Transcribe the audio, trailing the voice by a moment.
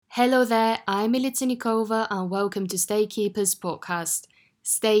Hello there, I'm Milica Nikova and welcome to Staykeepers podcast.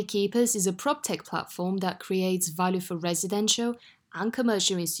 Staykeepers is a PropTech platform that creates value for residential and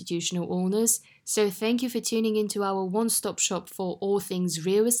commercial institutional owners, so thank you for tuning into our one-stop shop for all things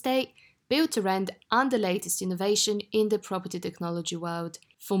real estate, build to rent and the latest innovation in the property technology world.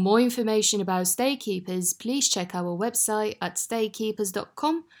 For more information about Staykeepers, please check our website at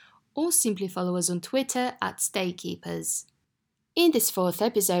staykeepers.com or simply follow us on Twitter at Staykeepers. In this fourth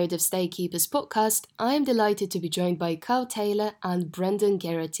episode of Staykeepers podcast, I am delighted to be joined by Carl Taylor and Brendan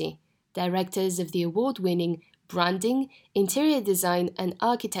Geraghty, directors of the award-winning branding, interior design and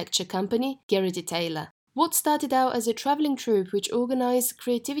architecture company Geraghty Taylor. What started out as a travelling troupe which organised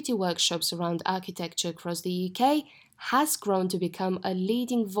creativity workshops around architecture across the UK has grown to become a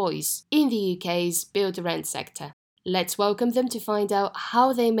leading voice in the UK's build-to-rent sector. Let's welcome them to find out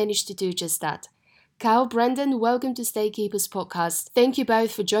how they managed to do just that. Carl, Brendan, welcome to Staykeepers podcast. Thank you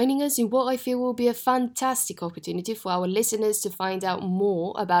both for joining us in what I feel will be a fantastic opportunity for our listeners to find out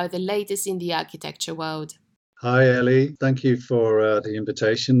more about the latest in the architecture world. Hi, Ellie. Thank you for the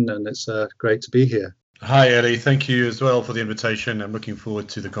invitation, and it's great to be here. Hi, Ellie. Thank you as well for the invitation. I'm looking forward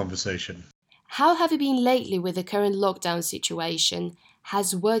to the conversation. How have you been lately with the current lockdown situation?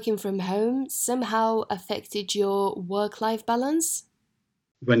 Has working from home somehow affected your work-life balance?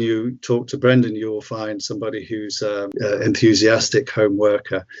 When you talk to Brendan, you'll find somebody who's an enthusiastic home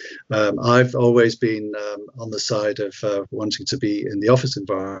worker. I've always been on the side of wanting to be in the office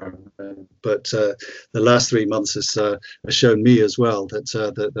environment, but the last 3 months has shown me as well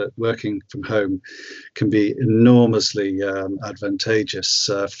that working from home can be enormously advantageous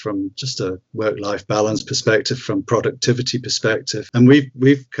from just a work-life balance perspective, from productivity perspective, and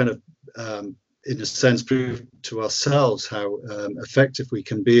we've kind of in a sense, prove to ourselves how effective we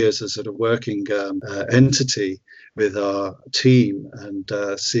can be as a sort of working entity with our team, and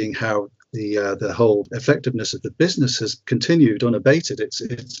seeing how the whole effectiveness of the business has continued unabated.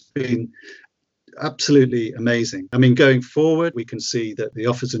 It's been absolutely amazing. I mean, going forward, we can see that the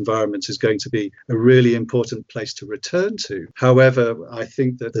office environment is going to be a really important place to return to. However, I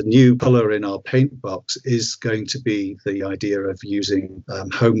think that the new colour in our paint box is going to be the idea of using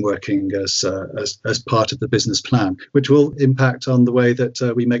home working as part of the business plan, which will impact on the way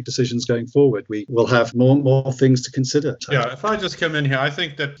that we make decisions going forward. We will have more things to consider. Yeah, if I just come in here, I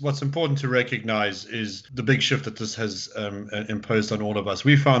think that what's important to recognise is the big shift that this has imposed on all of us.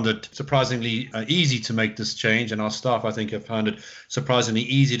 We found it surprisingly easy to make this change, and our staff, I think, have found it surprisingly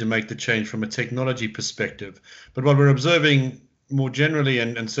easy to make the change from a technology perspective. But what we're observing more generally,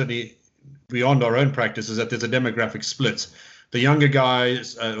 and certainly beyond our own practice, is that there's a demographic split. The younger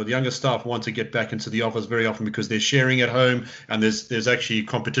guys or the younger staff want to get back into the office very often because they're sharing at home, and there's actually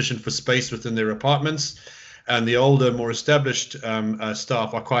competition for space within their apartments. And the older, more established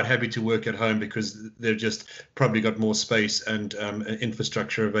staff are quite happy to work at home because they've just probably got more space and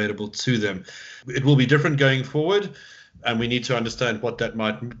infrastructure available to them. It will be different going forward, and we need to understand what that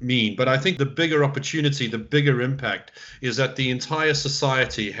might mean. But I think the bigger opportunity, the bigger impact, is that the entire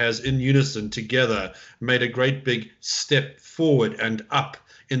society has, in unison together, made a great big step forward and up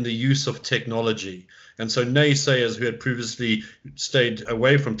in the use of technology. And so naysayers who had previously stayed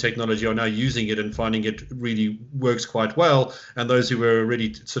away from technology are now using it and finding it really works quite well. And those who were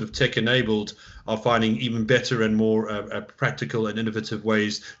already sort of tech enabled are finding even better and more practical and innovative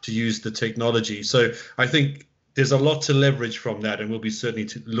ways to use the technology. So I think there's a lot to leverage from that, and we'll be certainly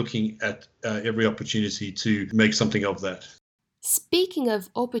looking at every opportunity to make something of that. Speaking of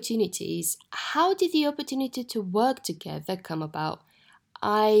opportunities, how did the opportunity to work together come about?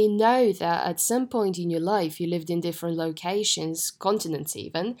 I know that at some point in your life you lived in different locations, continents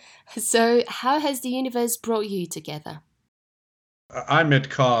even. So how has the universe brought you together? I met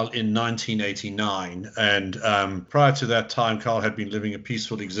Carl in 1989, and prior to that time, Carl had been living a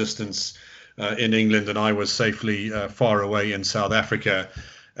peaceful existence in England, and I was safely far away in South Africa.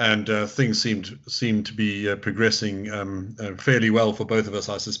 And things seemed to be progressing fairly well for both of us,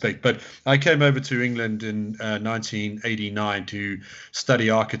 I suspect. But I came over to England in 1989 to study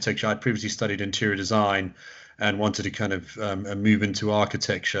architecture. I'd previously studied interior design and wanted to kind of move into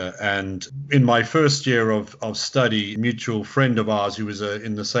architecture. And in my first year of study, a mutual friend of ours who was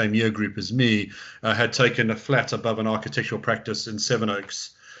in the same year group as me had taken a flat above an architectural practice in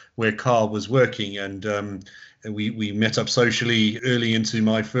Sevenoaks, where Carl was working. And we met up socially early into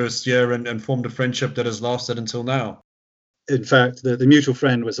my first year and formed a friendship that has lasted until now. In fact, the mutual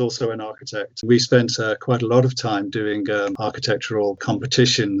friend was also an architect. We spent quite a lot of time doing architectural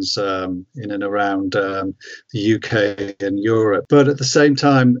competitions in and around the UK and Europe. But at the same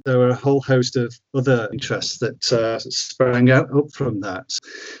time, there were a whole host of other interests that sprang up from that,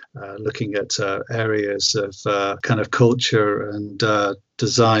 looking at areas of kind of culture and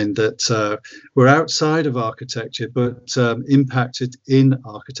design that were outside of architecture but impacted in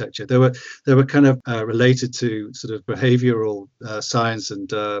architecture. They were kind of related to sort of behavioral science and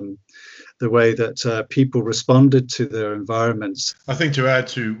the way that people responded to their environments. I think to add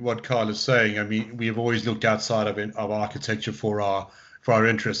to what Carl is saying, I mean, we have always looked outside of architecture for our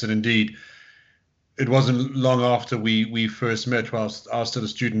interest, and indeed, it wasn't long after we first met, whilst I was still a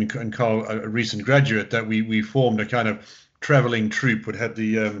student and Carl a recent graduate, that we formed a kind of traveling troupe. It had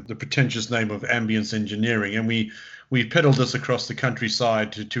the pretentious name of Ambience Engineering, and we peddled this across the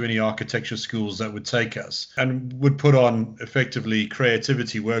countryside to any architecture schools that would take us, and would put on effectively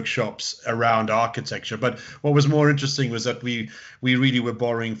creativity workshops around architecture. But what was more interesting was that we really were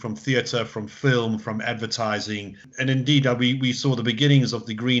borrowing from theatre, from film, from advertising, and indeed we saw the beginnings of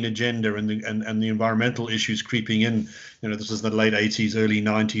the green agenda and the environmental issues creeping in. You know, this is the late 80s, early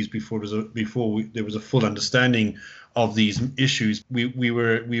 90s, before there was a full understanding of these issues. We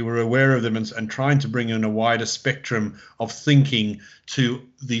were aware of them and trying to bring in a wider spectrum of thinking to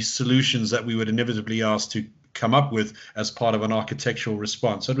the solutions that we would inevitably ask to come up with as part of an architectural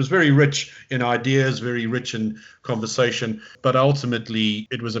response. So it was very rich in ideas, very rich in conversation, but ultimately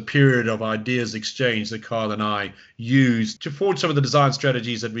it was a period of ideas exchange that Carl and I used to forge some of the design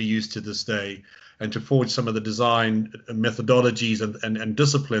strategies that we use to this day, and to forge some of the design methodologies and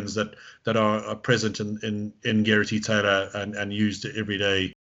disciplines that are present in Geraghty Taylor and used every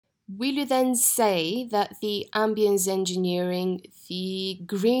day. Will you then say that the ambience engineering, the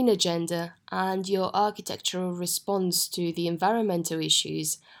green agenda, and your architectural response to the environmental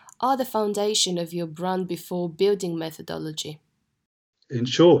issues are the foundation of your brand before building methodology? In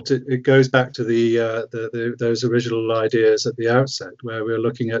short, it goes back to those original ideas at the outset, where we're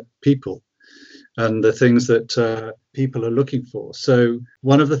looking at people and the things that people are looking for. So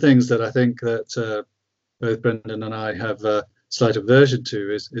one of the things that I think that both Brendan and I have a slight aversion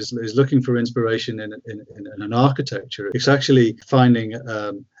to is looking for inspiration in an architecture. It's actually finding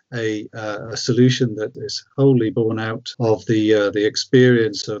a solution that is wholly born out of the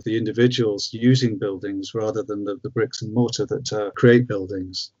experience of the individuals using buildings rather than the bricks and mortar that create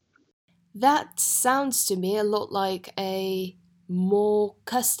buildings. That sounds to me a lot like a more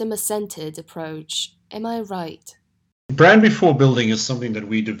customer-centered approach. Am I right? Brand before building is something that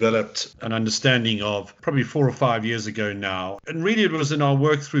we developed an understanding of probably 4 or 5 years ago now. And really it was in our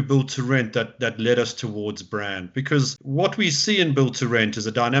work through Build to Rent that led us towards brand, because what we see in Build to Rent is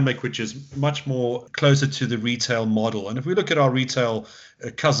a dynamic which is much more closer to the retail model. And if we look at our retail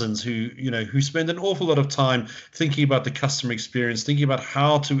cousins who spend an awful lot of time thinking about the customer experience, thinking about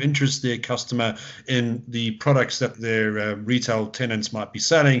how to interest their customer in the products that their retail tenants might be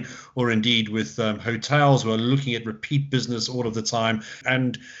selling, or indeed with hotels who are looking at repeat business all of the time.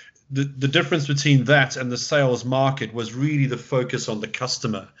 And the difference between that and the sales market was really the focus on the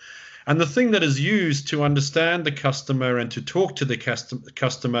customer. And the thing that is used to understand the customer and to talk to the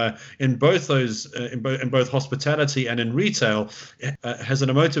customer in both those in both hospitality and in retail has an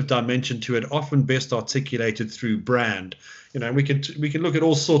emotive dimension to it, often best articulated through brand. You know, we can look at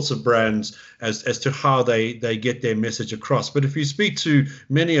all sorts of brands as to how they get their message across. But if you speak to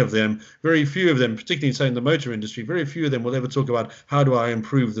many of them, very few of them, particularly say in the motor industry, very few of them will ever talk about how do I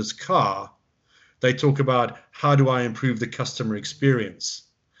improve this car. They talk about how do I improve the customer experience.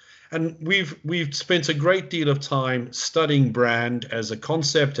 And we've spent a great deal of time studying brand as a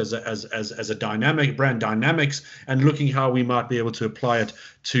concept, as a dynamic, brand dynamics, and looking how we might be able to apply it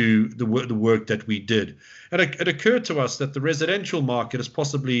to the work that we did. And it occurred to us that the residential market is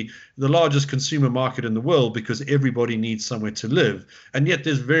possibly the largest consumer market in the world because everybody needs somewhere to live. And yet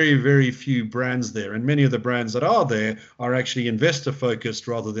there's very, very few brands there. And many of the brands that are there are actually investor focused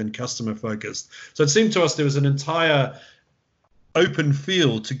rather than customer focused. So it seemed to us there was an entire open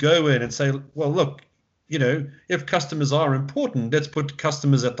field to go in and say, well, look, if customers are important, let's put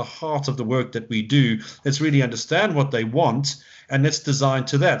customers at the heart of the work that we do. Let's really understand what they want and let's design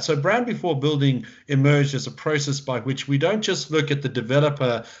to that. So brand before building emerged as a process by which we don't just look at the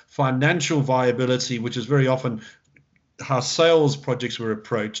developer financial viability, which is very often how sales projects were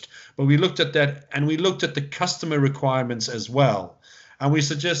approached, but we looked at that and we looked at the customer requirements as well. And we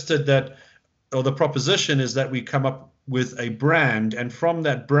suggested that or the proposition is that we come up with a brand, and from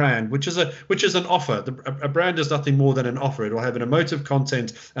that brand, which is an offer. A brand is nothing more than an offer. It will have an emotive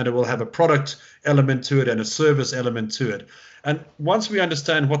content, and it will have a product element to it and a service element to it. And once we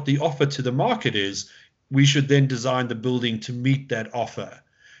understand what the offer to the market is, we should then design the building to meet that offer.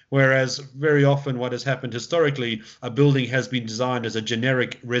 Whereas very often what has happened historically, a building has been designed as a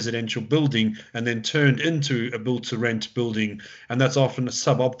generic residential building and then turned into a build-to-rent building, and that's often a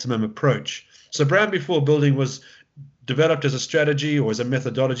suboptimum approach. So Brand Before Building was developed as a strategy or as a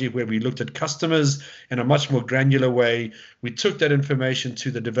methodology where we looked at customers in a much more granular way. We took that information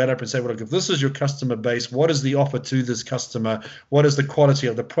to the developer and said, well, look, if this is your customer base, what is the offer to this customer? What is the quality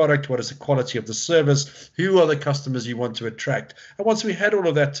of the product? What is the quality of the service? Who are the customers you want to attract? And once we had all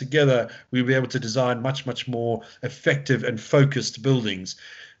of that together, we were able to design much, much more effective and focused buildings.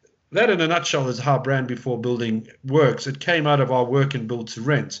 That in a nutshell is how Brand Before Building works. It came out of our work in Build to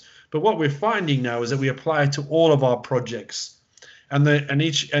Rent. But what we're finding now is that we apply it to all of our projects, and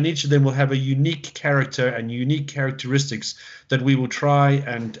each of them will have a unique character and unique characteristics that we will try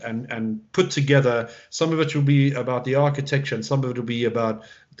and put together. Some of it will be about the architecture, and some of it will be about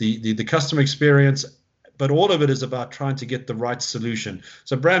the customer experience. But all of it is about trying to get the right solution.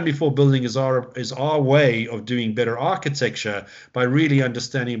 So Brand Before Building is our way of doing better architecture by really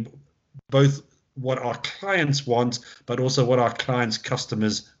understanding both what our clients want, but also what our clients'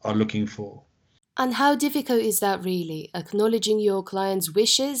 customers are looking for. And how difficult is that really, acknowledging your clients'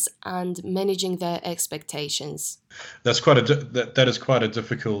 wishes and managing their expectations? That is quite a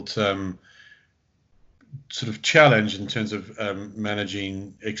difficult sort of challenge in terms of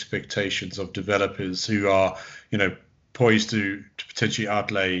managing expectations of developers who are, poised to potentially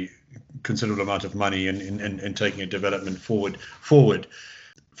outlay considerable amount of money in taking a development forward.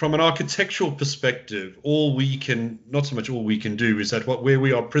 From an architectural perspective, not so much all we can do is that where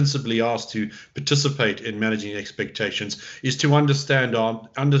we are principally asked to participate in managing expectations is to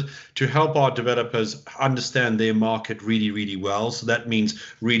to help our developers understand their market really, really well. So that means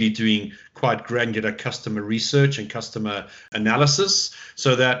really doing quite granular customer research and customer analysis,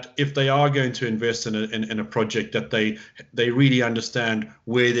 so that if they are going to invest in a project, that they really understand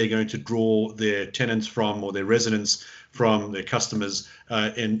where they're going to draw their tenants from or their residents from, their customers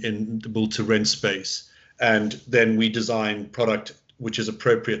in the build to rent space. And then we design product which is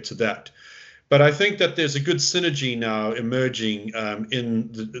appropriate to that. But I think that there's a good synergy now emerging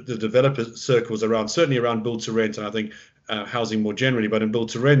in the developer circles certainly around build to rent, and I think housing more generally, but in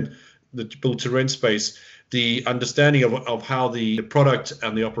the build to rent space, the understanding of how the product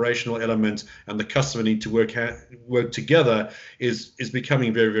and the operational element and the customer need to work together is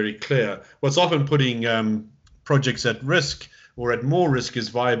becoming very, very clear. What's often putting projects at risk or at more risk is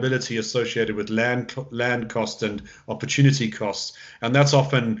viability associated with land cost and opportunity costs, and that's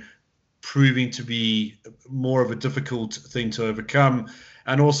often proving to be more of a difficult thing to overcome.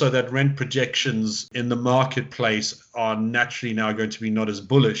 And also that rent projections in the marketplace are naturally now going to be not as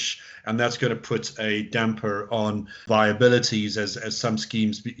bullish, and that's going to put a damper on viabilities as some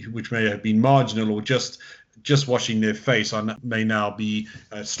schemes which may have been marginal or just washing their face may now be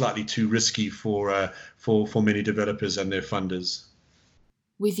slightly too risky for many developers and their funders.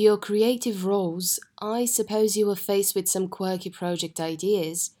 With your creative roles, I suppose you were faced with some quirky project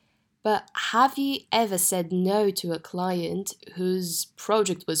ideas. But have you ever said no to a client whose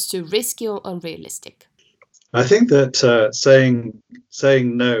project was too risky or unrealistic? I think that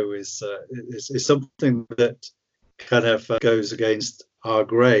saying no is something that kind of goes against our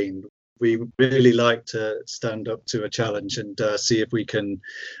grain. We really like to stand up to a challenge and see if we can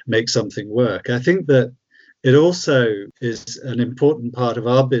make something work. I think that it also is an important part of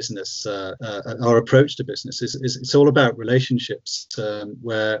our business, our approach to business. It's all about relationships,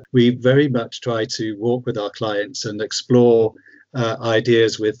 where we very much try to walk with our clients and explore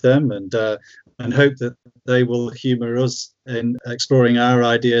ideas with them, and hope that they will humour us in exploring our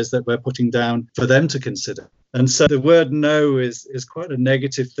ideas that we're putting down for them to consider. And so the word no is quite a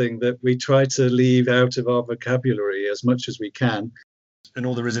negative thing that we try to leave out of our vocabulary as much as we can. In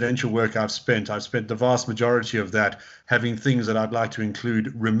all the residential work I've spent the vast majority of that having things that I'd like to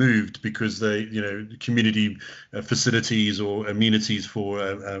include removed because they, community facilities or amenities for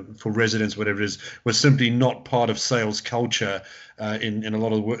residents, whatever it is, was simply not part of sales culture in a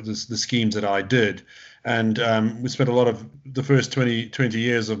lot of the schemes that I did. And we spent a lot of the first 20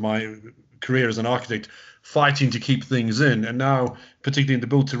 years of my career as an architect fighting to keep things in, and now particularly in the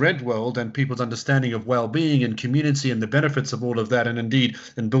build-to-rent world, and people's understanding of well-being and community and the benefits of all of that, and indeed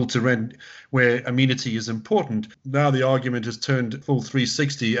in build-to-rent, where amenity is important. Now the argument has turned full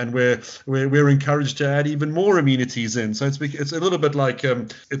 360, and we're encouraged to add even more amenities in. So it's a little bit like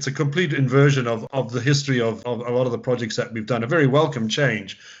it's a complete inversion of the history of a lot of the projects that we've done. A very welcome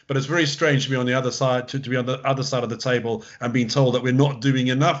change, but it's very strange to be on the other side, to be on the other side of the table and being told that we're not doing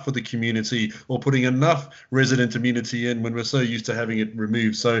enough for the community or putting enough resident amenity in when we're so used to having it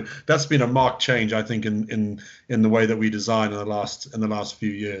removed. So that's been a marked change, I think, in the way that we design in the last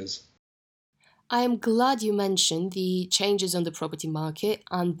few years. I am glad you mentioned the changes on the property market,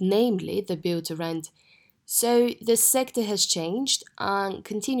 and namely the build-to-rent. So the sector has changed and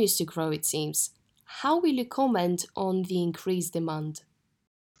continues to grow, it seems. How will you comment on the increased demand?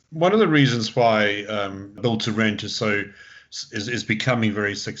 One of the reasons why build-to-rent is becoming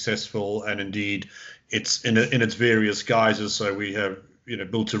very successful, and indeed it's in its various guises. So we have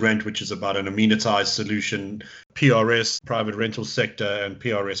build-to-rent, which is about an amenitized solution, PRS, private rental sector, and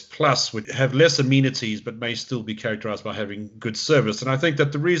PRS Plus, which have less amenities but may still be characterized by having good service. And I think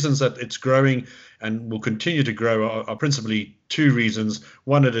that the reasons that it's growing and will continue to grow are principally two reasons.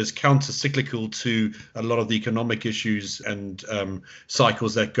 One, it is counter-cyclical to a lot of the economic issues and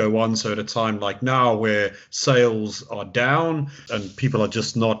cycles that go on. So at a time like now, where sales are down and people are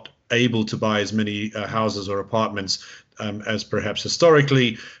just not able to buy as many houses or apartments as perhaps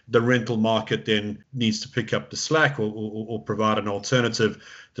historically, the rental market then needs to pick up the slack or provide an alternative.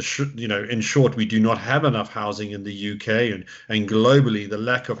 In short, we do not have enough housing in the UK, and globally, the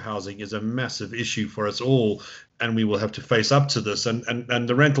lack of housing is a massive issue for us all, and we will have to face up to this. And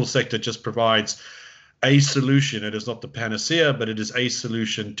the rental sector just provides a solution. It is not the panacea, but it is a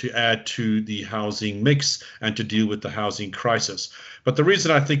solution to add to the housing mix and to deal with the housing crisis. But the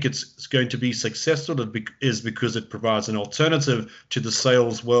reason I think it's going to be successful is because it provides an alternative to the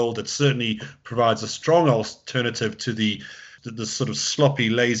sales world. It certainly provides a strong alternative to the sort of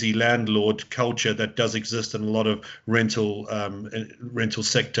sloppy, lazy landlord culture that does exist in a lot of rental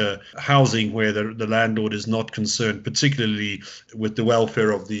sector housing, where the landlord is not concerned particularly with the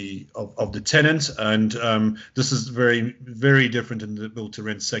welfare of the tenant. And this is very, very different in the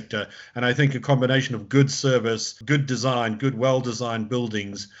build-to-rent sector. And I think a combination of good service, good design, good, well-designed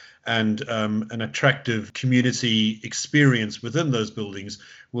buildings, and an attractive community experience within those buildings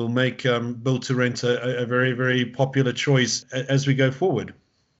will make build-to-rent a very, very popular choice as we go forward.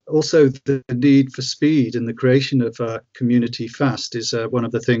 Also, the need for speed in the creation of community fast is one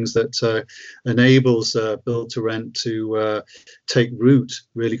of the things that enables build-to-rent to take root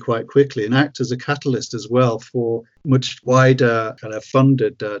really quite quickly and act as a catalyst as well for much wider kind of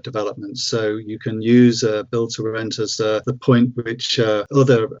funded developments. So you can use build-to-rent as the point which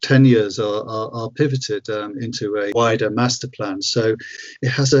other tenures are pivoted into a wider master plan. So it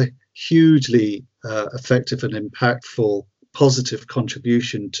has a hugely effective and impactful positive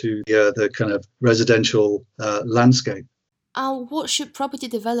contribution to the kind of residential landscape. What should property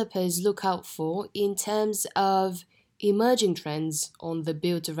developers look out for in terms of emerging trends on the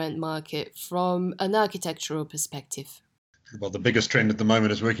build-to-rent market from an architectural perspective? Well, the biggest trend at the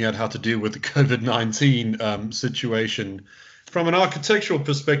moment is working out how to deal with the COVID-19 situation. From an architectural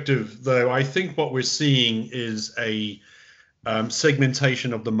perspective, though, I think what we're seeing is a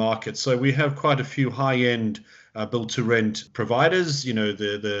segmentation of the market. So we have quite a few high-end build-to-rent providers,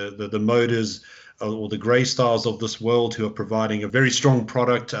 the Moders or the Greystars of this world, who are providing a very strong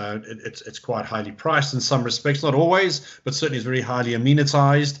product. It's quite highly priced in some respects, not always, but certainly is very highly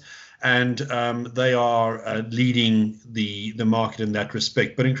amenitized. And they are leading the market in that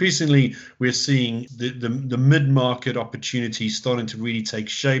respect. But increasingly, we're seeing the mid-market opportunity starting to really take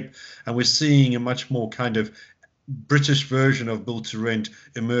shape, and we're seeing a much more kind of British version of build-to-rent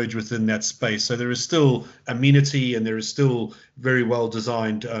emerge within that space. So there is still amenity and there is still very well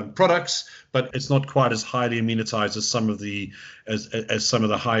designed products, but it's not quite as highly amenitized as some of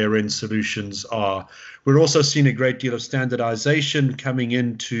the higher end solutions are. We're also seeing a great deal of standardization coming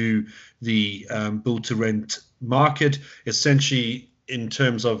into the build-to-rent market, essentially in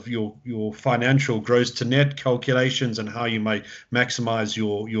terms of your financial gross to net calculations and how you might maximize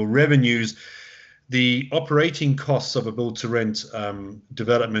your revenues. The operating costs of a build-to-rent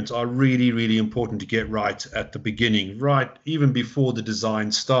development are really, really important to get right at the beginning, right? Even before the design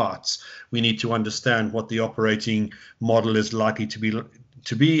starts, we need to understand what the operating model is likely to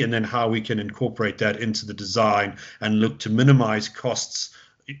be, and then how we can incorporate that into the design and look to minimize costs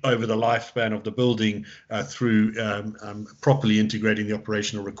over the lifespan of the building through properly integrating the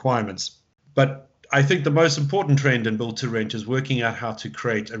operational requirements. But I think the most important trend in build to rent is working out how to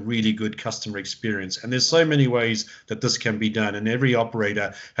create a really good customer experience. And there's so many ways that this can be done, and every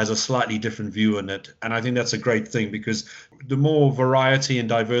operator has a slightly different view on it. And I think that's a great thing, because the more variety and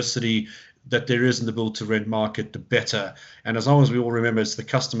diversity that there is in the build to rent market, the better. And as long as we all remember it's the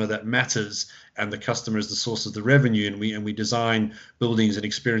customer that matters, and the customer is the source of the revenue, and we design buildings and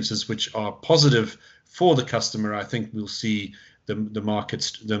experiences which are positive for the customer, I think we'll see the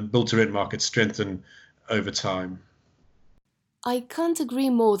build to rent market strengthen over time. I can't agree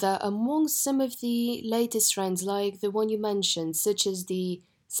more that among some of the latest trends, like the one you mentioned, such as the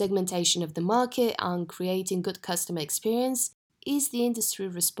segmentation of the market and creating good customer experience, is the industry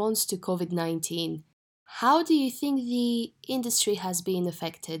response to COVID-19. How do you think the industry has been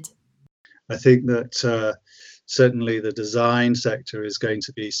affected? I think that certainly the design sector is going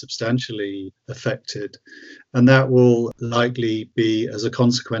to be substantially affected, and that will likely be as a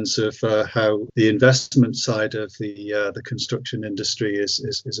consequence of how the investment side of the construction industry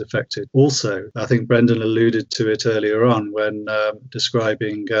is affected. Also, I think Brendan alluded to it earlier on when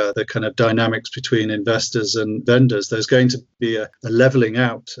describing the kind of dynamics between investors and vendors. There's going to be a leveling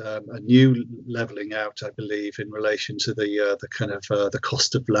out, a new leveling out, I believe, in relation to the kind of the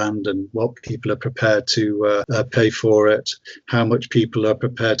cost of land and what people are prepared to pay for it, how much people are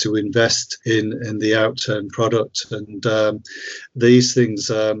prepared to invest in the outturn product. And these things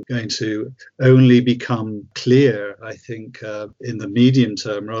are going to only become clear, I think, in the medium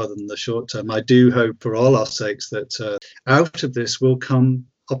term rather than the short term. I do hope for all our sakes that out of this will come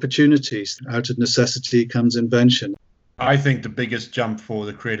opportunities. Out of necessity comes invention. I think the biggest jump for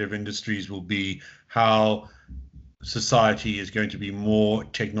the creative industries will be how society is going to be more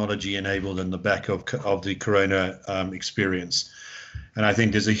technology enabled in the back of the corona experience. And I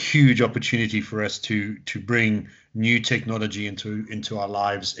think there's a huge opportunity for us to bring new technology into our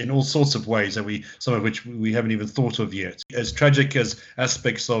lives in all sorts of ways that some of which we haven't even thought of yet. As tragic as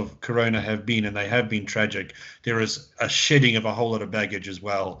aspects of corona have been, and they have been tragic, there is a shedding of a whole lot of baggage as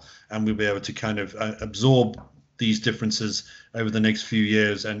well, and we'll be able to kind of absorb these differences over the next few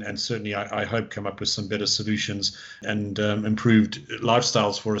years, and certainly I hope come up with some better solutions and improved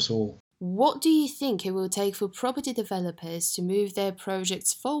lifestyles for us all. What do you think it will take for property developers to move their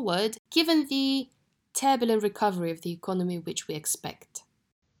projects forward, given the turbulent recovery of the economy which we expect?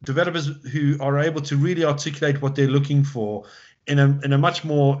 Developers who are able to really articulate what they're looking for in a much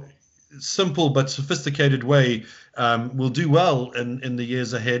more simple but sophisticated way will do well in the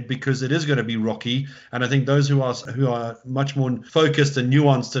years ahead, because it is going to be rocky. And I think those who are much more focused and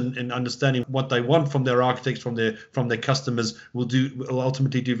nuanced in understanding what they want from their architects, from their customers, will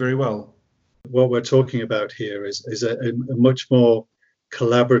ultimately do very well. What we're talking about here is a much more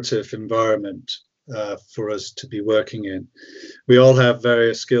collaborative environment for us to be working in. We all have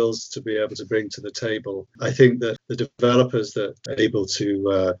various skills to be able to bring to the table. I think that the developers that are able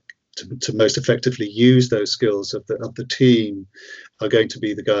to most effectively use those skills of the team are going to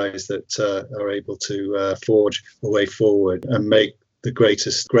be the guys that are able to forge a way forward and make the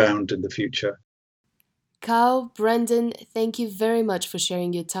greatest ground in the future. Carl, Brendan, thank you very much for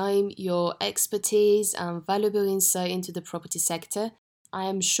sharing your time, your expertise, and valuable insight into the property sector. I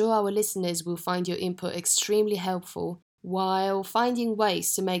am sure our listeners will find your input extremely helpful, while finding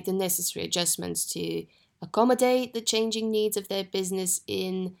ways to make the necessary adjustments to accommodate the changing needs of their business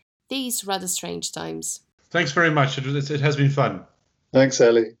in these rather strange times. Thanks very much. It has been fun. Thanks,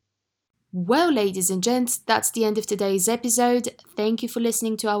 Ellie. Well, ladies and gents, that's the end of today's episode. Thank you for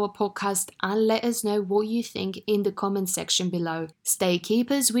listening to our podcast, and let us know what you think in the comment section below. Stay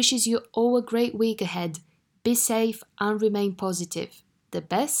Keepers wishes you all a great week ahead. Be safe and remain positive. The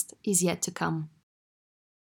best is yet to come.